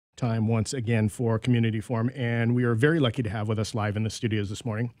time once again for Community Forum, and we are very lucky to have with us live in the studios this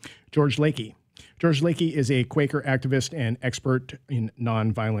morning George Lakey. George Lakey is a Quaker activist and expert in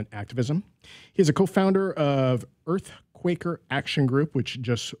nonviolent activism. He is a co-founder of Earth Quaker Action Group, which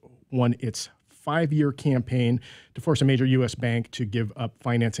just won its 5-year campaign to force a major U.S. bank to give up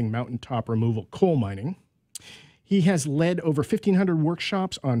financing mountaintop removal coal mining. He has led over 1,500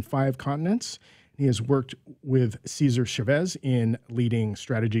 workshops on 5 continents. He has worked with Cesar Chavez in leading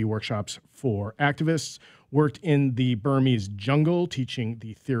strategy workshops for activists, worked in the Burmese jungle, teaching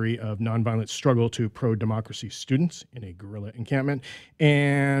the theory of nonviolent struggle to pro-democracy students in a guerrilla encampment,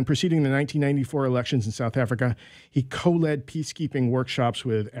 and preceding the 1994 elections in South Africa, he co-led peacekeeping workshops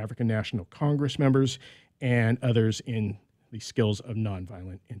with African National Congress members and others in the skills of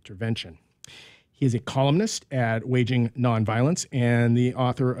nonviolent intervention. He is a columnist at Waging Nonviolence and the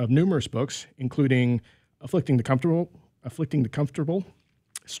author of numerous books, including Afflicting the Comfortable,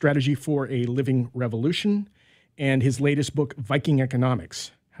 Strategy for a Living Revolution, and his latest book, Viking Economics,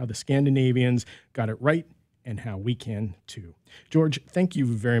 How the Scandinavians Got It Right and How We Can Too. George, thank you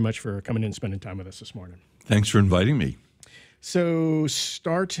very much for coming in and spending time with us this morning. Thanks for inviting me. So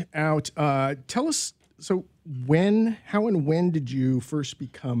start out, tell us, how and when did you first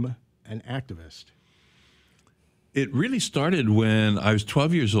become an activist? It really started when I was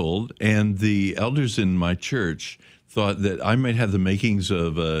 12 years old, and the elders in my church thought that I might have the makings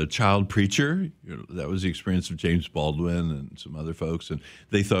of a child preacher. That was the experience of James Baldwin and some other folks, and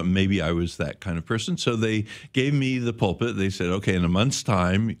they thought maybe I was that kind of person. So they gave me the pulpit. They said, okay, in a month's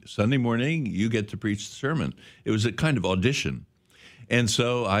time, Sunday morning, you get to preach the sermon. It was a kind of audition. And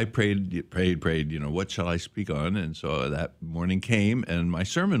so I prayed, what shall I speak on? And so that morning came, and my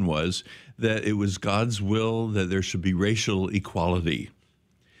sermon was that it was God's will that there should be racial equality.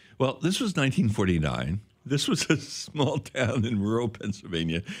 Well, this was 1949. This was a small town in rural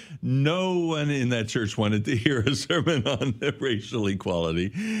Pennsylvania. No one in that church wanted to hear a sermon on racial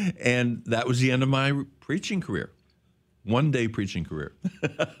equality. And that was the end of my preaching career. One-day preaching career.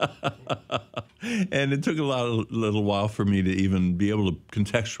 And it took a little while for me to even be able to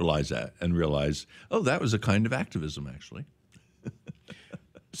contextualize that and realize, oh, that was a kind of activism, actually.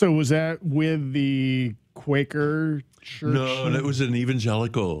 So was that with the Quaker church? No, it was an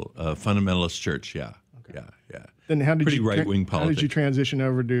evangelical fundamentalist church, yeah. Okay. Yeah. Then how did Pretty right-wing politics. How did you transition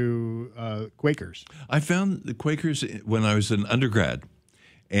over to Quakers? I found the Quakers when I was an undergrad.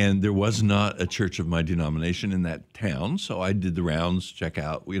 And there was not a church of my denomination in that town, so I did the rounds, check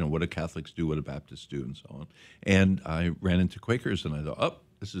out, what do Catholics do, what do Baptists do, and so on. And I ran into Quakers, and I thought, oh,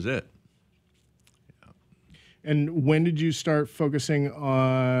 this is it. Yeah. And when did you start focusing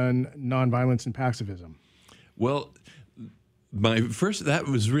on nonviolence and pacifism? Well, that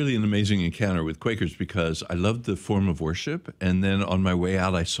was really an amazing encounter with Quakers because I loved the form of worship. And then on my way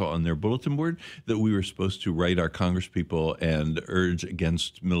out, I saw on their bulletin board that we were supposed to write our congresspeople and urge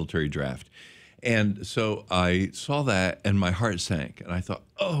against military draft. And so I saw that and my heart sank. And I thought,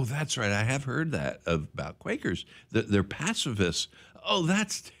 oh, that's right. I have heard that about Quakers, that they're pacifists. Oh,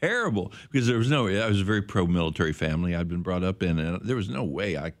 that's terrible. Because I was a very pro-military family I'd been brought up in, and there was no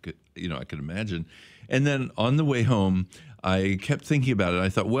way I could imagine. And then on the way home, I kept thinking about it. I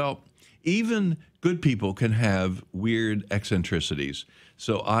thought, well, even good people can have weird eccentricities.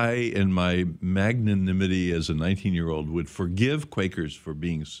 So I, in my magnanimity as a 19-year-old, would forgive Quakers for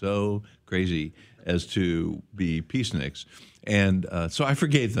being so crazy as to be peaceniks. And so I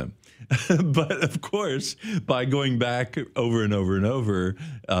forgave them. But of course, by going back over and over and over,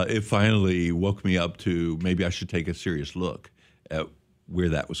 it finally woke me up to maybe I should take a serious look at where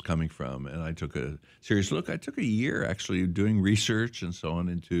that was coming from. And I took a serious look. I took a year actually doing research and so on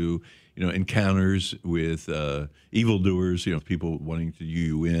into, encounters with evildoers, people wanting to do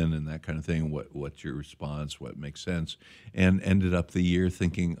you in and that kind of thing. What's your response? What makes sense? And ended up the year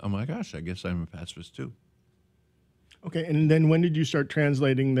thinking, oh my gosh, I guess I'm a pacifist too. Okay, and then when did you start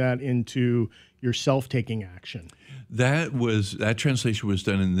translating that into yourself taking action? That translation was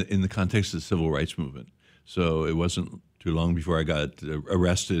done in the context of the civil rights movement. So it wasn't too long before I got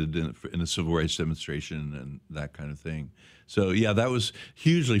arrested in a civil rights demonstration and that kind of thing. So yeah, that was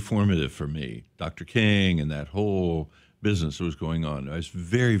hugely formative for me. Dr. King and that whole business that was going on. I was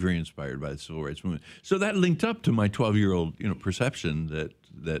very, very inspired by the civil rights movement. So that linked up to my 12-year-old, perception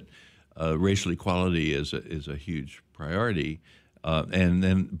that racial equality is a huge priority,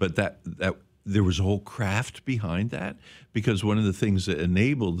 but that there was a whole craft behind that, because one of the things that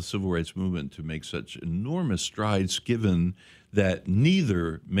enabled the civil rights movement to make such enormous strides, given that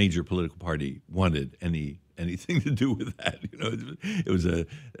neither major political party wanted anything to do with that, it was a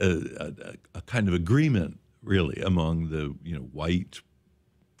kind of agreement really among the white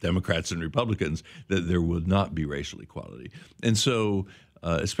Democrats and Republicans, that there would not be racial equality. And so,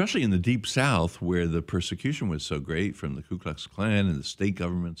 especially in the Deep South, where the persecution was so great from the Ku Klux Klan and the state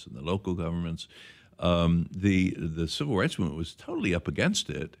governments and the local governments, the civil rights movement was totally up against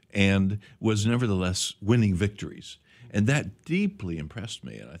it and was nevertheless winning victories. And that deeply impressed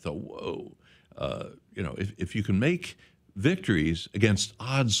me. And I thought, whoa, if you can make victories against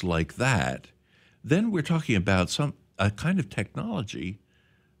odds like that, then we're talking about a kind of technology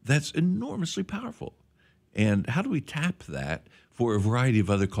that's enormously powerful. And how do we tap that for a variety of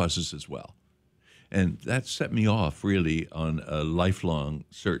other causes as well? And that set me off really on a lifelong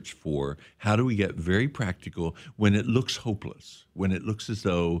search for how do we get very practical when it looks hopeless, when it looks as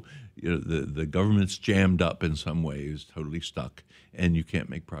though the government's jammed up in some ways, totally stuck, and you can't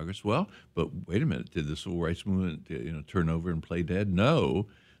make progress. Well, but wait a minute, did the civil rights movement turn over and play dead? No,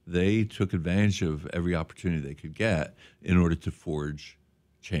 they took advantage of every opportunity they could get in order to forge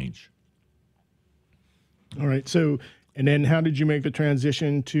change. All right, so. And then how did you make the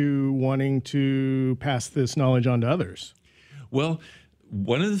transition to wanting to pass this knowledge on to others? Well,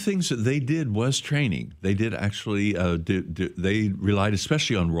 one of the things that they did was training. They did actually, they relied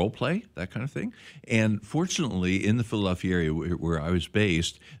especially on role play, that kind of thing. And fortunately, in the Philadelphia area where I was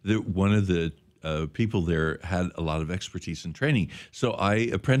based, one of the people there had a lot of expertise in training. So I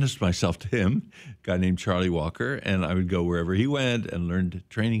apprenticed myself to him, a guy named Charlie Walker, and I would go wherever he went and learned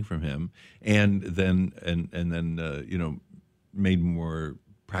training from him, and then made more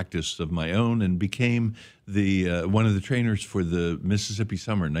practice of my own and became the one of the trainers for the Mississippi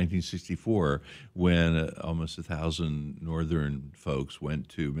Summer in 1964, when almost 1,000 Northern folks went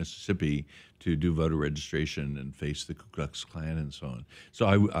to Mississippi to do voter registration and face the Ku Klux Klan and so on. So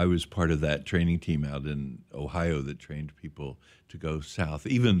I was part of that training team out in Ohio that trained people to go south,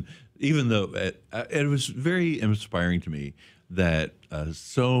 even though it was very inspiring to me that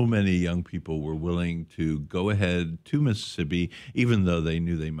so many young people were willing to go ahead to Mississippi, even though they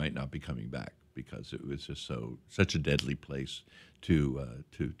knew they might not be coming back, because it was just such a deadly place to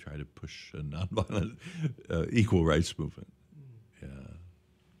try to push a nonviolent equal rights movement. Yeah.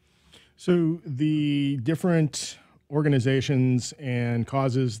 So the different organizations and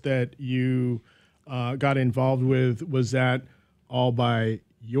causes that you got involved with, was that all by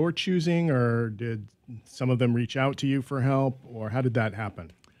your choosing, or did some of them reach out to you for help, or how did that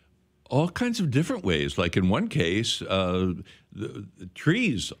happen? All kinds of different ways. Like in one case, the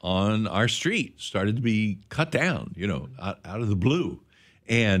trees on our street started to be cut down, out of the blue.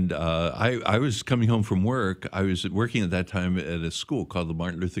 And I was coming home from work. I was working at that time at a school called the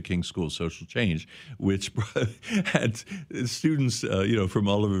Martin Luther King School of Social Change, which had students, from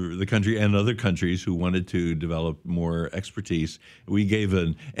all over the country and other countries who wanted to develop more expertise. We gave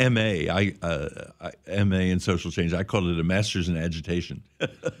an MA, MA in social change. I called it a master's in agitation.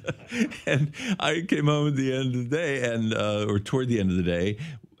 And I came home at the end of the day, or toward the end of the day,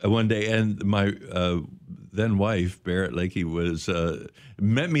 one day, and my then wife, Barrett Lakey,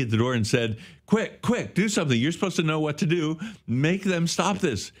 met me at the door and said, quick, do something. You're supposed to know what to do. Make them stop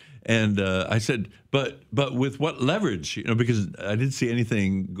this. And I said, but with what leverage? Because I didn't see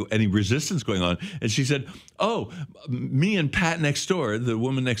any resistance going on. And she said, oh, me and Pat next door, the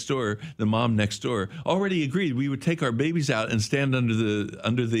woman next door, the mom next door, already agreed we would take our babies out and stand under the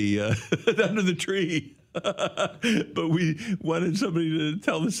under the tree. But we wanted somebody to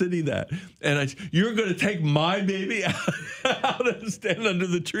tell the city that. And you're going to take my baby out and stand under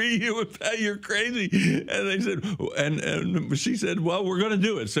the tree? You're crazy. And they said, and she said, well, we're going to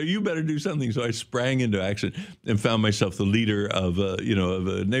do it, so you better do something. So I sprang into action and found myself the leader of a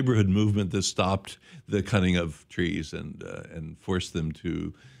neighborhood movement that stopped the cutting of trees and forced them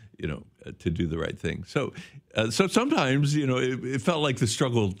to do the right thing. So sometimes, it felt like the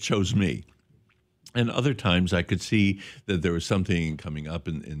struggle chose me. And other times I could see that there was something coming up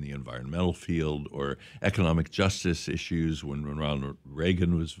in the environmental field or economic justice issues. When Ronald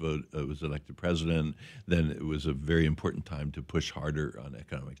Reagan was elected president, then it was a very important time to push harder on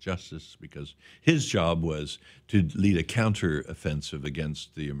economic justice, because his job was to lead a counter-offensive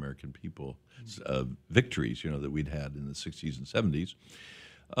against the American people's victories, that we'd had in the 60s and 70s.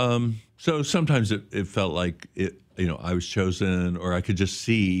 So sometimes it felt like I was chosen, or I could just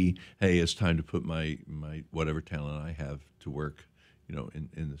see, hey, it's time to put my whatever talent I have to work,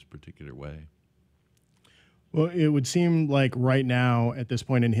 in this particular way. Well, it would seem like right now, at this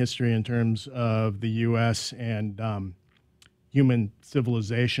point in history, in terms of the U.S. and human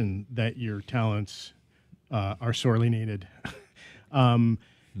civilization, that your talents are sorely needed.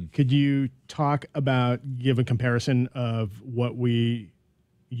 Could you give a comparison of what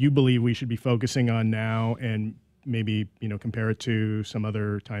you believe we should be focusing on now, and maybe, compare it to some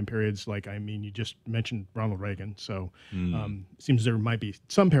other time periods? Like, I mean, you just mentioned Ronald Reagan, so seems there might be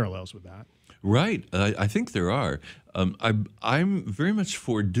some parallels with that. Right. I think there are. I'm very much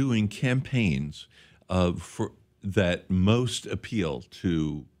for doing campaigns for that most appeal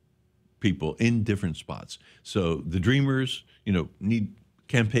to people in different spots. So the Dreamers, need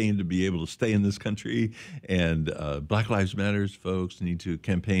campaign to be able to stay in this country, and Black Lives Matters folks need to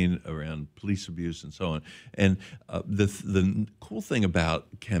campaign around police abuse and so on. And the cool thing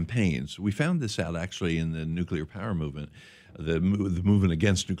about campaigns, we found this out actually in the nuclear power movement, the movement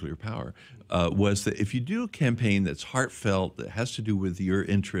against nuclear power, was that if you do a campaign that's heartfelt, that has to do with your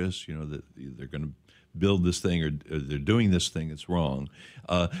interests, that they're going to build this thing or they're doing this thing that's wrong,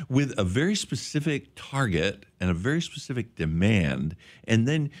 with a very specific target and a very specific demand, and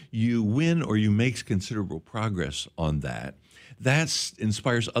then you win or you make considerable progress on that, that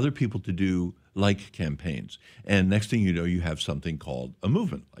inspires other people to do like campaigns. And next thing you know, you have something called a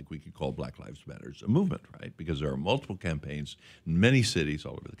movement, like we could call Black Lives Matters a movement, right? Because there are multiple campaigns in many cities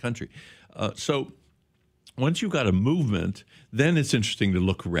all over the country. So once you've got a movement, then it's interesting to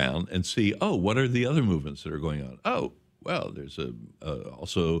look around and see, what are the other movements that are going on? Oh, well, there's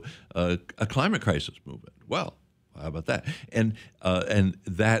also a climate crisis movement. Well, how about that? And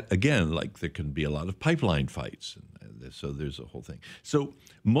that, again, like there can be a lot of pipeline fights. So there's a whole thing. So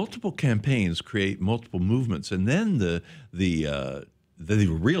multiple campaigns create multiple movements. And then the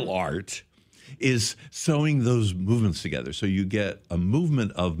real art is sewing those movements together. So you get a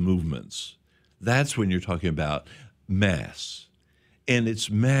movement of movements. That's when you're talking about mass. And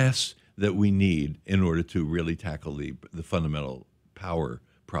it's mass that we need in order to really tackle the fundamental power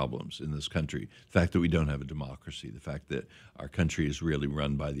problems in this country. The fact that we don't have a democracy, the fact that our country is really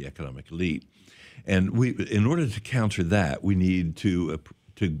run by the economic elite. And in order to counter that, we need to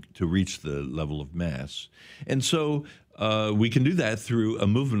reach the level of mass. And so we can do that through a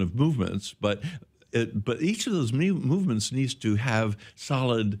movement of movements, but each of those movements needs to have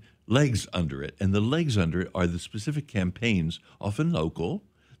solid legs under it. And the legs under it are the specific campaigns, often local,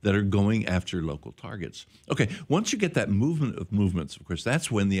 that are going after local targets. Okay, once you get that movement of movements, of course, that's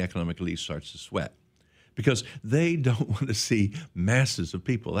when the economic elite starts to sweat, because they don't want to see masses of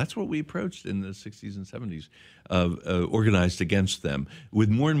people. That's what we approached in the 60s and 70s, organized against them, with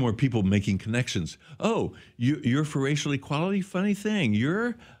more and more people making connections. Oh, you're for racial equality? Funny thing,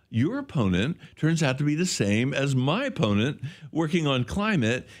 your opponent turns out to be the same as my opponent working on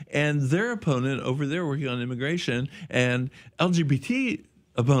climate, and their opponent over there working on immigration, and LGBT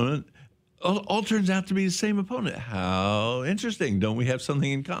opponent all turns out to be the same opponent. How interesting. Don't we have something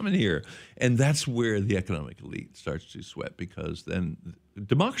in common here? And that's where the economic elite starts to sweat, because then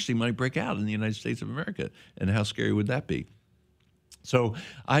democracy might break out in the United States of America. And how scary would that be? So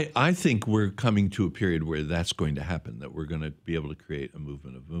I think we're coming to a period where that's going to happen, that we're going to be able to create a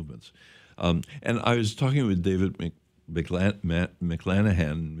movement of movements. And I was talking with David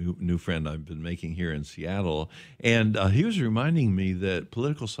McLanahan, new friend I've been making here in Seattle, and he was reminding me that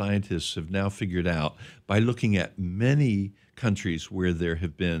political scientists have now figured out, by looking at many countries where there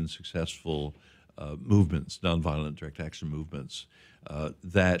have been successful movements, nonviolent direct action movements,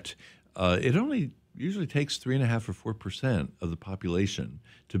 that it only usually takes 3.5 or 4% of the population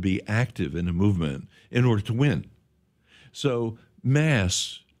to be active in a movement in order to win. So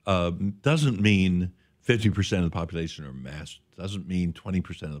mass doesn't mean 50% of the population, or mass doesn't mean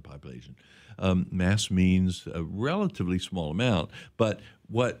 20% of the population. Mass means a relatively small amount, but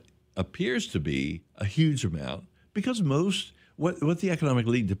what appears to be a huge amount, because what the economic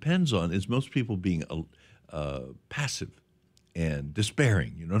elite depends on is most people being passive and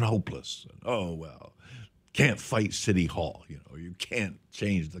despairing, and hopeless. And, oh, well, can't fight City Hall, you can't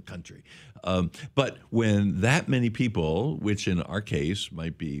change the country. But when that many people, which in our case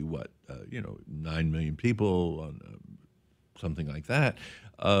might be 9 million people, something like that,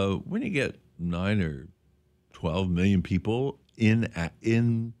 when you get 9 or 12 million people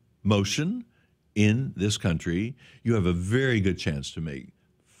in motion in this country, you have a very good chance to make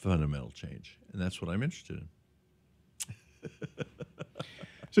fundamental change. And that's what I'm interested in.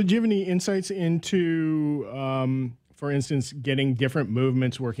 So do you have any insights into, for instance, getting different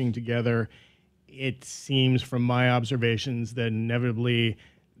movements working together? It seems from my observations that inevitably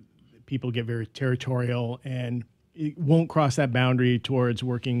people get very territorial and it won't cross that boundary towards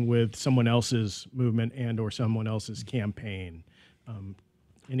working with someone else's movement and or someone else's campaign.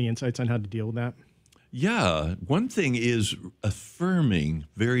 Any insights on how to deal with that? Yeah, one thing is affirming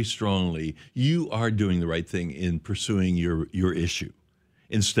very strongly you are doing the right thing in pursuing your issue,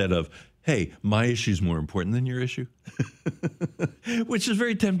 instead of hey, my issue is more important than your issue, which is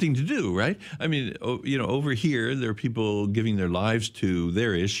very tempting to do, right? I mean, over here, there are people giving their lives to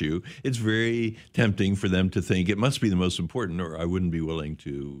their issue. It's very tempting for them to think it must be the most important, or I wouldn't be willing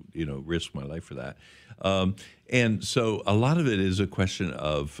to, risk my life for that. And so a lot of it is a question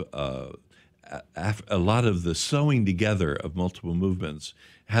of a lot of the sewing together of multiple movements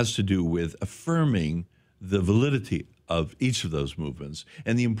has to do with affirming the validity of each of those movements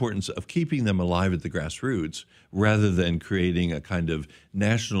and the importance of keeping them alive at the grassroots rather than creating a kind of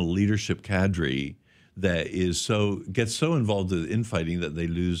national leadership cadre that gets so involved in infighting that they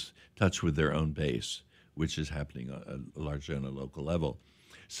lose touch with their own base, which is happening largely on a local level.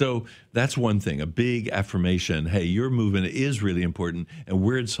 So that's one thing, a big affirmation. Hey, your movement is really important, and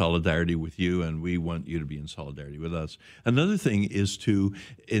we're in solidarity with you, and we want you to be in solidarity with us. Another thing is to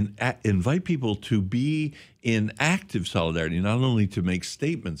invite people to be in active solidarity, not only to make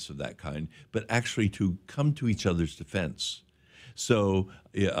statements of that kind, but actually to come to each other's defense. So,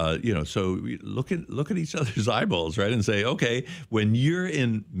 so we look at each other's eyeballs, right, and say, okay, when you're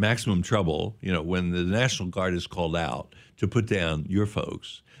in maximum trouble, when the National Guard is called out to put down your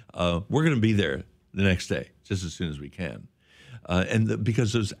folks, we're going to be there the next day, just as soon as we can.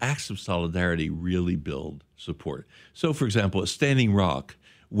 Because those acts of solidarity really build support. So, for example, at Standing Rock,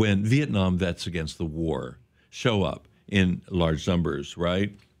 when Vietnam vets against the war show up in large numbers,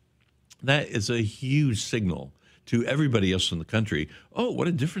 right, that is a huge signal to everybody else in the country. Oh, what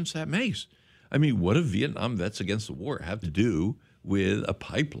a difference that makes. I mean, what do Vietnam vets against the war have to do with a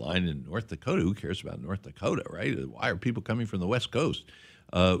pipeline in North Dakota? Who cares about North Dakota, right? Why are people coming from the West Coast?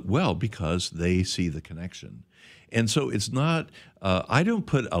 Well, because they see the connection. And so it's not, I don't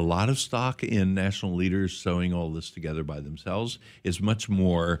put a lot of stock in national leaders sewing all this together by themselves. It's much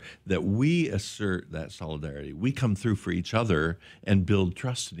more that we assert that solidarity. We come through for each other and build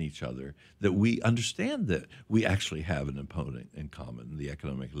trust in each other, that we understand that we actually have an opponent in common, the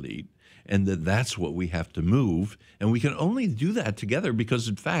economic elite, and that's what we have to move. And we can only do that together because,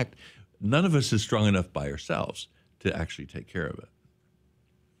 in fact, none of us is strong enough by ourselves to actually take care of it.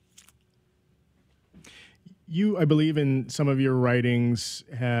 You, I believe, in some of your writings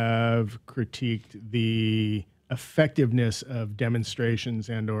have critiqued the effectiveness of demonstrations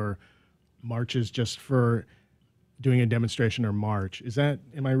and/or marches just for doing a demonstration or march.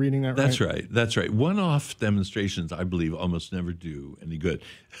 Am I reading that right? That's right. That's right. One-off demonstrations, I believe, almost never do any good.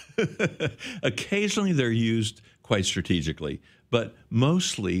 Occasionally they're used quite strategically, but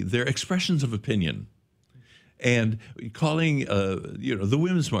mostly they're expressions of opinion. And calling, the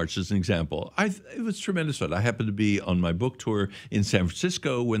Women's March as an example, it was tremendous fun. I happened to be on my book tour in San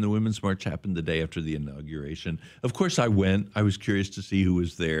Francisco when the Women's March happened the day after the inauguration. Of course, I went. I was curious to see who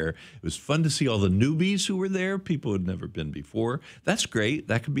was there. It was fun to see all the newbies who were there, people who had never been before. That's great.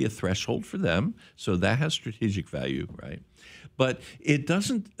 That could be a threshold for them. So that has strategic value, right? But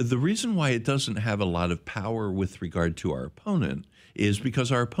the reason why it doesn't have a lot of power with regard to our opponent is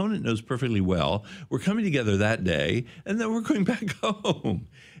because our opponent knows perfectly well we're coming together that day and then we're going back home.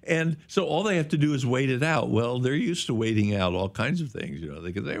 And so all they have to do is wait it out. Well, they're used to waiting out all kinds of things.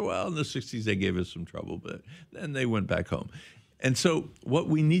 They could say, well, in the 60s they gave us some trouble, but then they went back home. And so what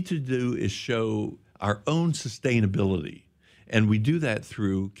we need to do is show our own sustainability. And we do that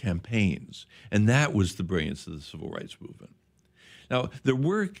through campaigns. And that was the brilliance of the civil rights movement. Now, there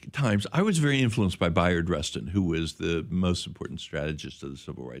were times, I was very influenced by Bayard Rustin, who was the most important strategist of the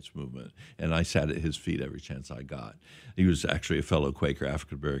civil rights movement, and I sat at his feet every chance I got. He was actually a fellow Quaker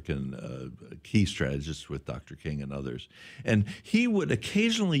African-American key strategist with Dr. King and others. And he would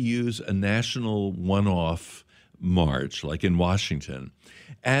occasionally use a national one-off march, like in Washington,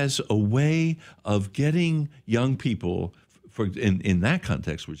 as a way of getting young people in that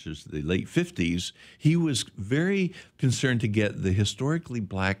context, which is the late 50s, he was very concerned to get the historically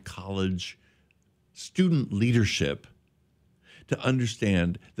black college student leadership to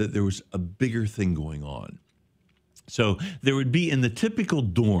understand that there was a bigger thing going on. So there would be in the typical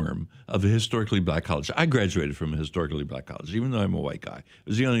dorm of a historically black college. I graduated from a historically black college, even though I'm a white guy. I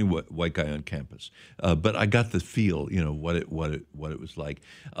was the only white guy on campus, but I got the feel, what it was like.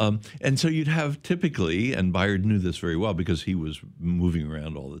 And so you'd have typically, and Bayard knew this very well because he was moving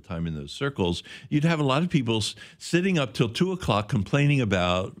around all the time in those circles. You'd have a lot of people sitting up till 2 o'clock complaining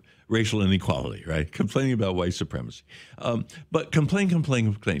about racial inequality, right? Complaining about white supremacy, but complain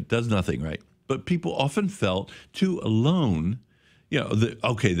does nothing, right? But people often felt too alone. There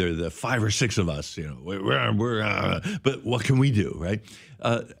are the 5 or 6 of us. But what can we do, right?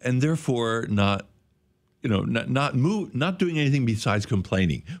 And therefore, not doing anything besides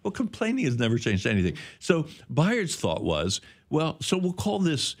complaining. Well, complaining has never changed anything. So Bayard's thought was, well, so we'll call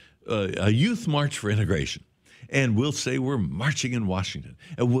this a youth march for integration. And we'll say we're marching in Washington.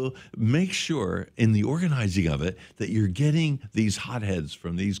 And we'll make sure in the organizing of it that you're getting these hotheads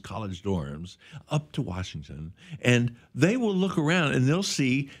from these college dorms up to Washington. And they will look around and they'll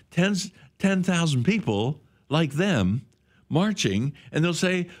see 10,000 people like them marching. And they'll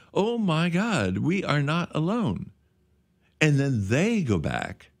say, oh, my God, we are not alone. And then they go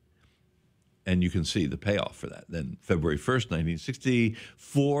back. And you can see the payoff for that. Then February 1st, 1960,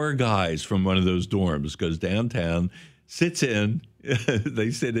 4 guys from one of those dorms goes downtown, sits in,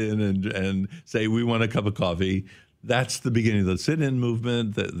 they sit in and say, we want a cup of coffee. That's the beginning of the sit-in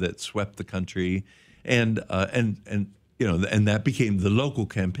movement that swept the country. And that became the local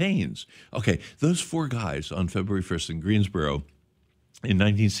campaigns. Okay, those 4 guys on February 1st in Greensboro, in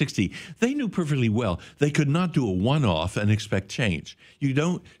 1960, they knew perfectly well they could not do a one-off and expect change. You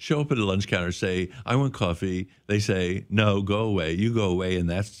don't show up at a lunch counter and say, I want coffee. They say, no, go away. You go away, and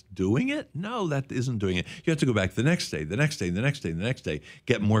that's doing it? No, that isn't doing it. You have to go back the next day, the next day, the next day, the next day,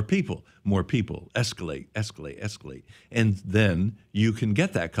 get more people, escalate, escalate, escalate. And then you can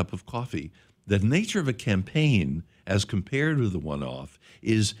get that cup of coffee. The nature of a campaign, as compared with the one-off,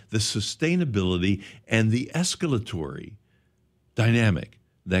 is the sustainability and the escalatory dynamic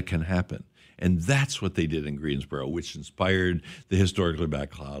that can happen. And that's what they did in Greensboro, which inspired the historically black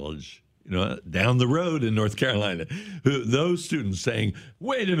college, down the road in North Carolina. Those students saying,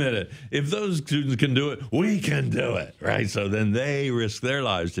 wait a minute, if those students can do it, we can do it, right? So then they risk their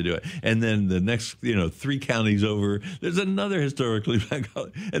lives to do it. And then the next, 3 counties over, there's another historically black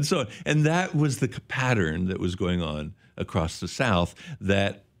college, and so on. And that was the pattern that was going on across the South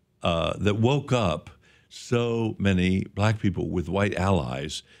that woke up so many black people with white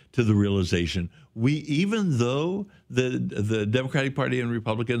allies to the realization even though the Democratic Party and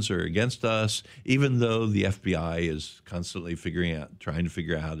Republicans are against us, even though the FBI is constantly trying to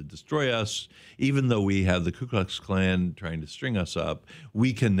figure out how to destroy us, even though we have the Ku Klux Klan trying to string us up,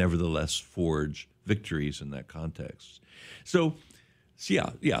 we can nevertheless forge victories in that context. So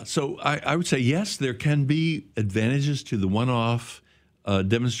I would say, yes, there can be advantages to the one-off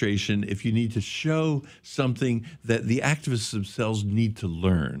demonstration if you need to show something that the activists themselves need to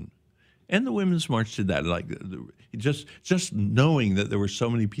learn. And the Women's March did that. Like just knowing that there were so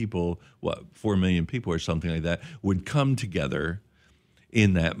many people, 4 million people or something like that, would come together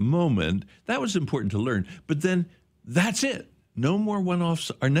in that moment, that was important to learn. But then that's it. No more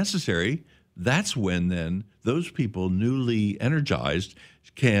one-offs are necessary. That's when then those people, newly energized,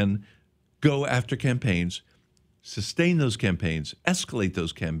 can go after campaigns, sustain those campaigns, escalate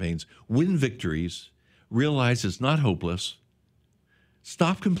those campaigns, win victories, realize it's not hopeless,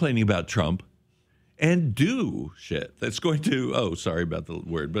 stop complaining about Trump, and do shit that's going to, sorry about the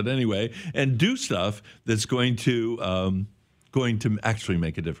word, but anyway, and do stuff that's going to actually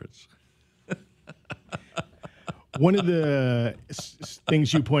make a difference. One of the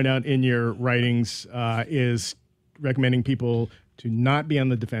things you point out in your writings is recommending people to not be on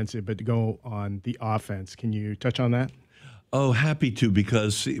the defensive, but to go on the offense. Can you touch on that? Oh, happy to,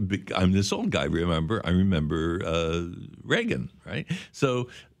 because I'm this old guy, remember? I remember Reagan, right? So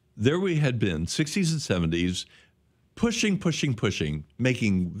there we had been, 60s and 70s, pushing,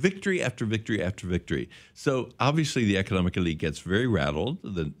 making victory after victory after victory. So obviously the economic elite gets very rattled.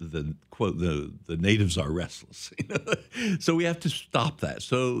 The quote, the natives are restless. So we have to stop that.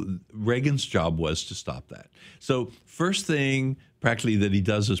 So Reagan's job was to stop that. So first thing practically that he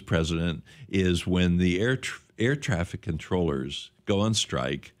does as president is when the air traffic controllers go on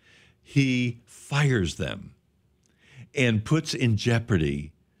strike, he fires them and puts in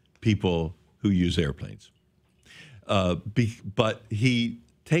jeopardy people who use airplanes. But he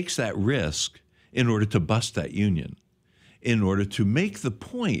takes that risk in order to bust that union, in order to make the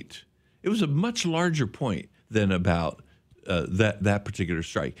point. It was a much larger point than about that particular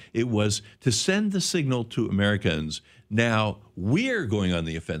strike. It was to send the signal to Americans, now we're going on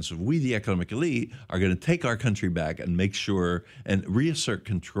the offensive. We, the economic elite, are going to take our country back and make sure and reassert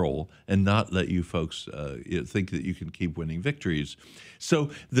control and not let you folks think that you can keep winning victories.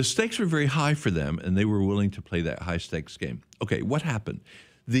 So the stakes were very high for them, and they were willing to play that high-stakes game. Okay, what happened?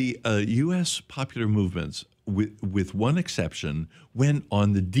 The U.S. popular movements, with one exception, went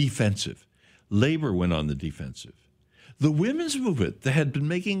on the defensive. Labor went on the defensive. The women's movement that had been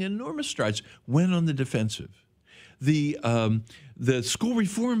making enormous strides went on the defensive. The school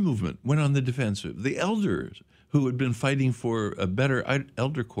reform movement went on the defensive. The elders who had been fighting for a better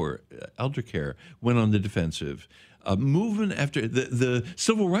elder care went on the defensive. Movement after the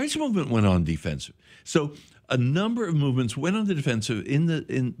civil rights movement went on defensive. So a number of movements went on the defensive.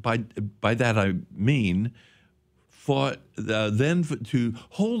 By that I mean fought to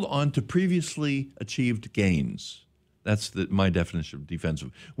hold on to previously achieved gains. That's my definition of defensive.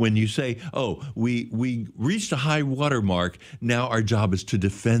 When you say, oh, we reached a high water mark, now our job is to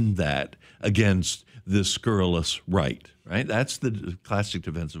defend that against this scurrilous right? That's the classic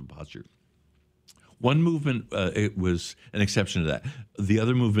defensive posture. One movement, it was an exception to that. The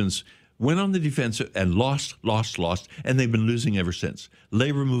other movements went on the defensive and lost, and they've been losing ever since.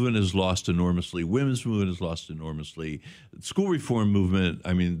 Labor movement has lost enormously. Women's movement has lost enormously. School reform movement,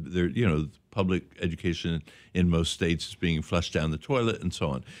 I mean, public education in most states is being flushed down the toilet and so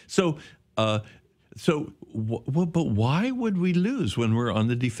on. But why would we lose when we're on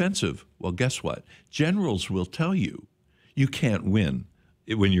the defensive? Well, guess what? Generals will tell you you can't win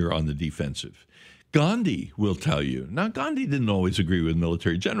when you're on the defensive. Gandhi will tell you. Now, Gandhi didn't always agree with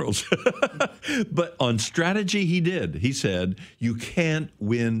military generals, but on strategy he did. He said, you can't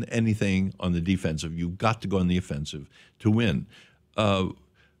win anything on the defensive. You've got to go on the offensive to win. Well,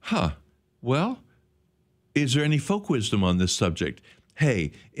 is there any folk wisdom on this subject?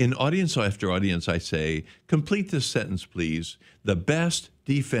 Hey, in audience after audience, I say, complete this sentence, please. The best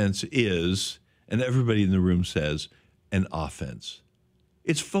defense is, and everybody in the room says, an offense.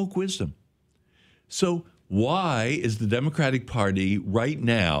 It's folk wisdom. So why is the Democratic Party right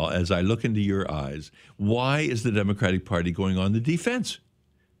now, as I look into your eyes, why is the Democratic Party going on the defense?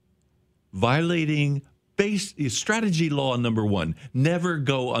 Violating strategy law number one, never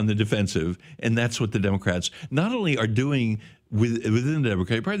go on the defensive. And that's what the Democrats not only are doing within the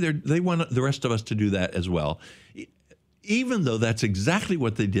Democratic Party, they want the rest of us to do that as well. Even though that's exactly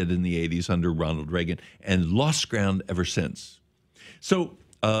what they did in the 80s under Ronald Reagan and lost ground ever since. So,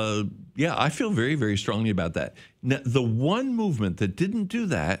 I feel very, very strongly about that. Now, the one movement that didn't do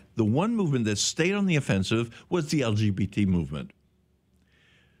that, the one movement that stayed on the offensive was the LGBT movement.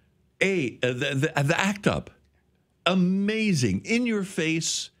 The ACT UP, amazing,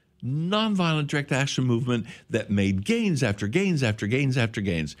 in-your-face, nonviolent direct action movement that made gains after gains after gains after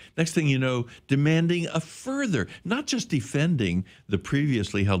gains. Next thing you know, demanding a further, not just defending the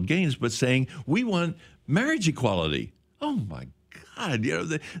previously held gains, but saying we want marriage equality. Oh, my God,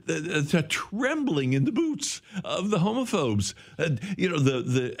 the trembling in the boots of the homophobes,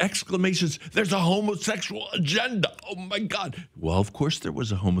 the exclamations, there's a homosexual agenda. Oh, my God. Well, of course there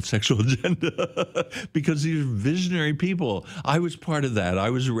was a homosexual agenda because these are visionary people. I was part of that.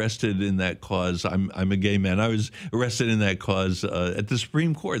 I was arrested in that cause. I'm a gay man. I was arrested in that cause at the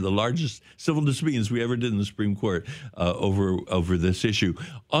Supreme Court, the largest civil disobedience we ever did in the Supreme Court over this issue.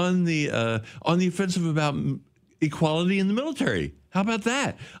 On the offensive about equality in the military. How about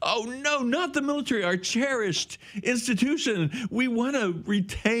that? Oh, no, not the military, our cherished institution. We want to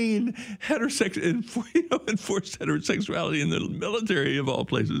retain enforce heterosexuality in the military of all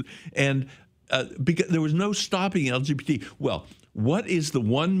places. And because there was no stopping LGBT. Well, what is the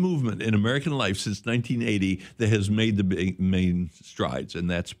one movement in American life since 1980 that has made the main strides? And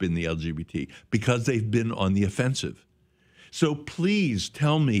that's been the LGBT, because they've been on the offensive. So please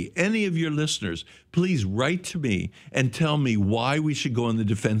tell me, any of your listeners, please write to me and tell me why we should go on the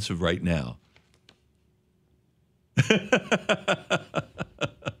defensive right now.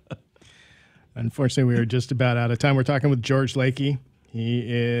 Unfortunately, we are just about out of time. We're talking with George Lakey. He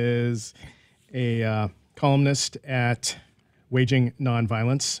is a columnist at Waging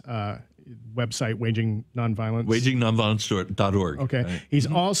Nonviolence, website Waging Nonviolence. WagingNonviolence.org. Okay. Right. He's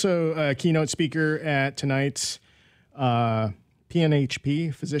also a keynote speaker at tonight's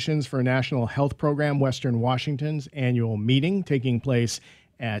PNHP, Physicians for a National Health Program, Western Washington's annual meeting, taking place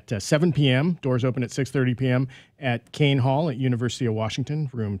at 7 p.m. Doors open at 6:30 p.m. at Kane Hall at University of Washington,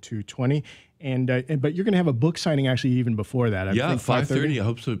 room 220. But you're going to have a book signing actually even before that. I think 5:30. I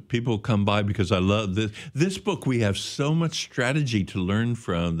hope so people come by because I love this. This book, we have so much strategy to learn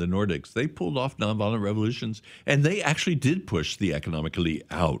from the Nordics. They pulled off nonviolent revolutions, and they actually did push the economic elite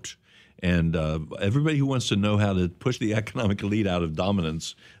out. And everybody who wants to know how to push the economic elite out of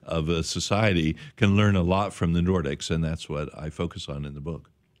dominance of a society can learn a lot from the Nordics, and that's what I focus on in the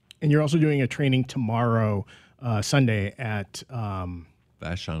book. And you're also doing a training tomorrow, Sunday at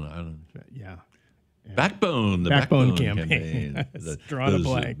Vashon Island. Yeah. Backbone, the Backbone campaign. Drawn a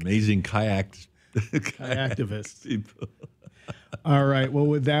blank. Amazing kayaktivists. People. All right. Well,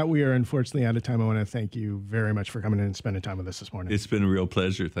 with that, we are unfortunately out of time. I want to thank you very much for coming in and spending time with us this morning. It's been a real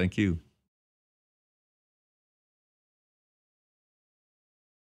pleasure. Thank you.